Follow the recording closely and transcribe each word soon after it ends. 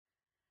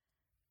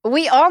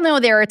We all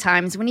know there are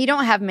times when you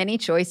don't have many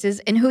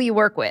choices in who you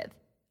work with,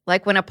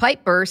 like when a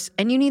pipe bursts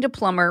and you need a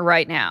plumber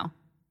right now.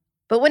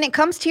 But when it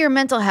comes to your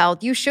mental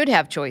health, you should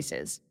have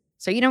choices,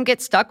 so you don't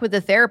get stuck with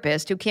a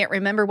therapist who can't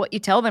remember what you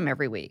tell them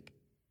every week.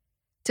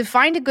 To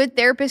find a good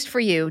therapist for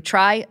you,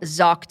 try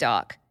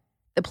ZocDoc,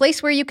 the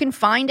place where you can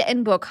find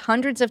and book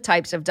hundreds of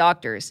types of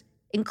doctors,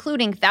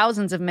 including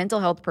thousands of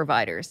mental health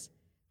providers.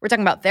 We're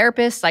talking about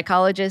therapists,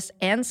 psychologists,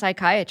 and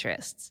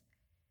psychiatrists.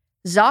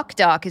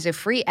 ZocDoc is a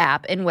free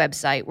app and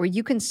website where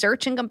you can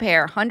search and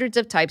compare hundreds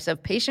of types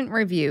of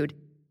patient-reviewed,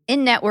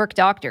 in-network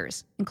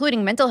doctors,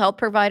 including mental health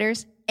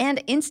providers,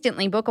 and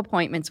instantly book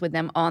appointments with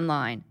them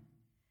online.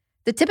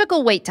 The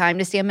typical wait time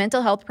to see a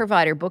mental health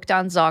provider booked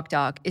on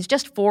ZocDoc is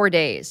just 4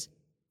 days.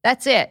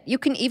 That's it. You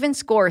can even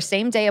score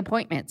same-day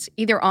appointments,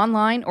 either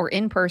online or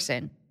in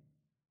person.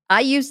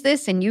 I use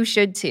this and you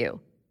should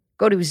too.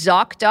 Go to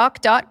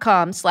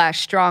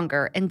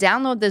ZocDoc.com/stronger and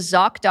download the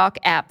ZocDoc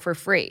app for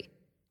free.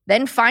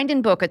 Then find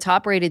and book a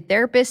top-rated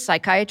therapist,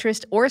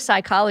 psychiatrist, or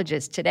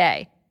psychologist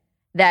today.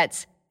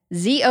 That's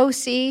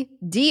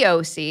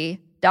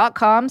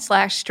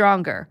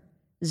ZocDoc.com/stronger.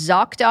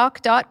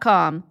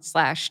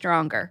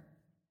 ZocDoc.com/stronger.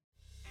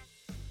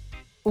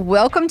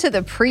 Welcome to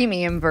the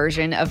premium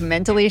version of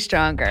Mentally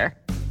Stronger.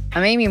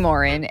 I'm Amy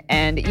Morin,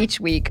 and each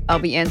week I'll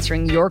be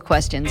answering your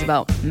questions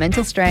about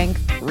mental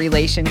strength,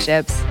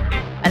 relationships,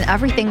 and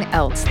everything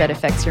else that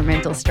affects your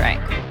mental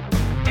strength.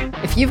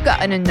 If you've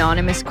got an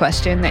anonymous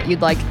question that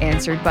you'd like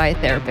answered by a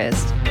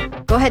therapist,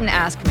 go ahead and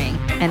ask me,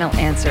 and I'll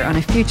answer on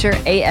a future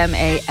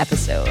AMA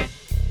episode.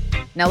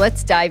 Now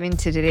let's dive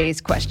into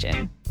today's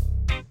question.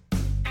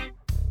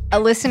 A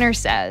listener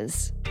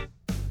says,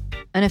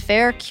 "An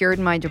affair cured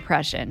my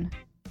depression,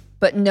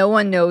 but no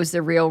one knows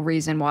the real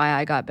reason why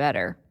I got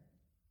better."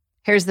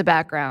 Here's the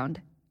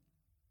background.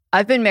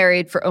 I've been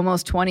married for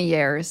almost 20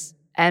 years,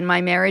 and my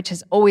marriage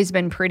has always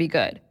been pretty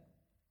good.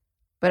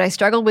 But I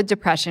struggled with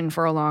depression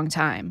for a long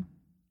time.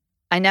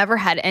 I never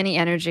had any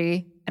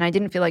energy, and I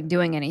didn't feel like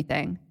doing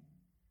anything.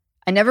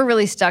 I never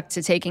really stuck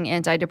to taking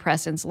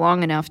antidepressants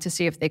long enough to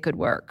see if they could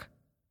work.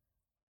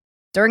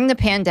 During the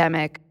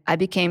pandemic, I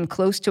became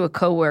close to a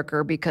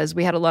coworker because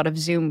we had a lot of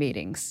Zoom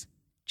meetings,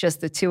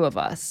 just the two of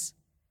us.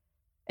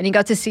 And he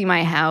got to see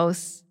my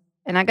house,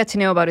 and I got to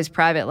know about his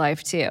private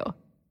life too.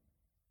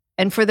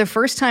 And for the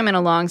first time in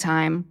a long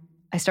time,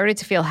 I started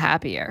to feel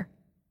happier.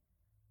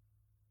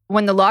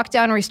 When the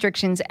lockdown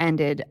restrictions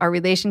ended, our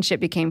relationship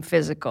became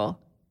physical.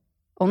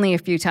 Only a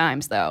few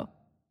times, though.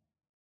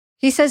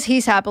 He says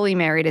he's happily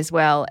married as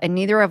well, and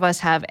neither of us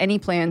have any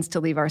plans to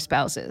leave our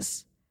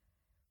spouses.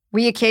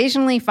 We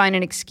occasionally find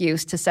an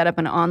excuse to set up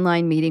an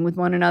online meeting with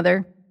one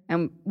another,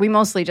 and we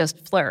mostly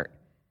just flirt.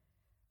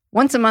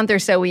 Once a month or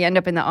so, we end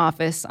up in the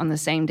office on the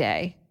same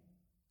day.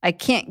 I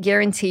can't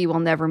guarantee we'll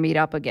never meet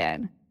up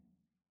again.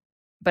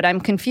 But I'm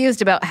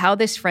confused about how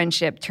this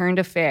friendship turned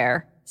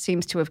affair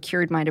seems to have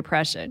cured my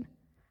depression.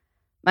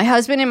 My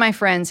husband and my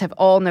friends have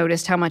all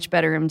noticed how much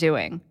better I'm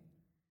doing.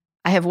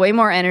 I have way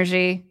more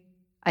energy,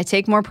 I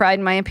take more pride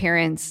in my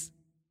appearance,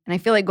 and I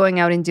feel like going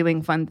out and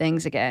doing fun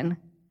things again.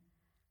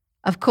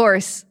 Of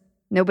course,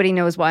 nobody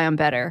knows why I'm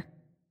better.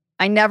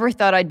 I never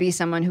thought I'd be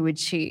someone who would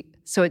cheat,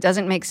 so it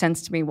doesn't make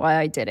sense to me why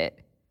I did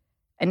it.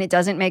 And it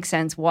doesn't make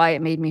sense why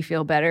it made me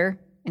feel better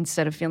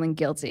instead of feeling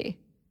guilty.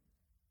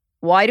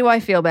 Why do I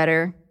feel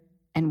better,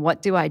 and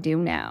what do I do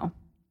now?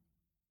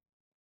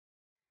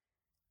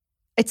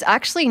 It's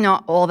actually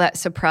not all that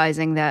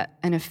surprising that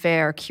an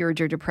affair cured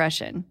your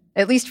depression,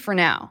 at least for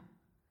now.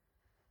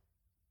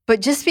 But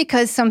just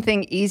because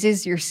something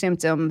eases your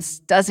symptoms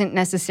doesn't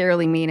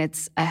necessarily mean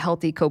it's a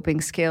healthy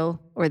coping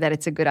skill or that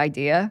it's a good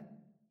idea.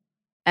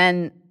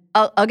 And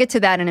I'll get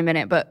to that in a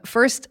minute, but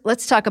first,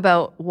 let's talk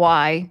about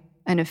why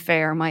an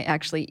affair might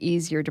actually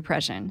ease your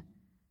depression.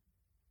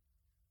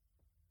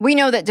 We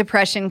know that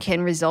depression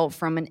can result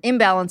from an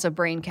imbalance of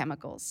brain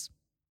chemicals.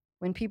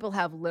 When people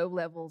have low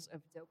levels of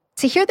dopamine.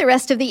 To hear the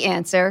rest of the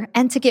answer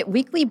and to get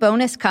weekly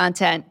bonus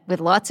content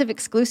with lots of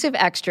exclusive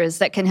extras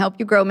that can help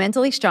you grow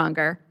mentally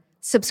stronger,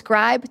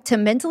 subscribe to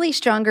Mentally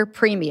Stronger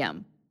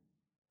Premium.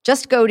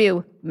 Just go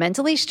to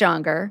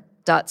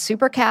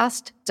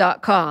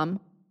mentallystronger.supercast.com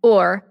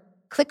or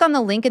click on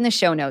the link in the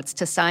show notes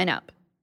to sign up.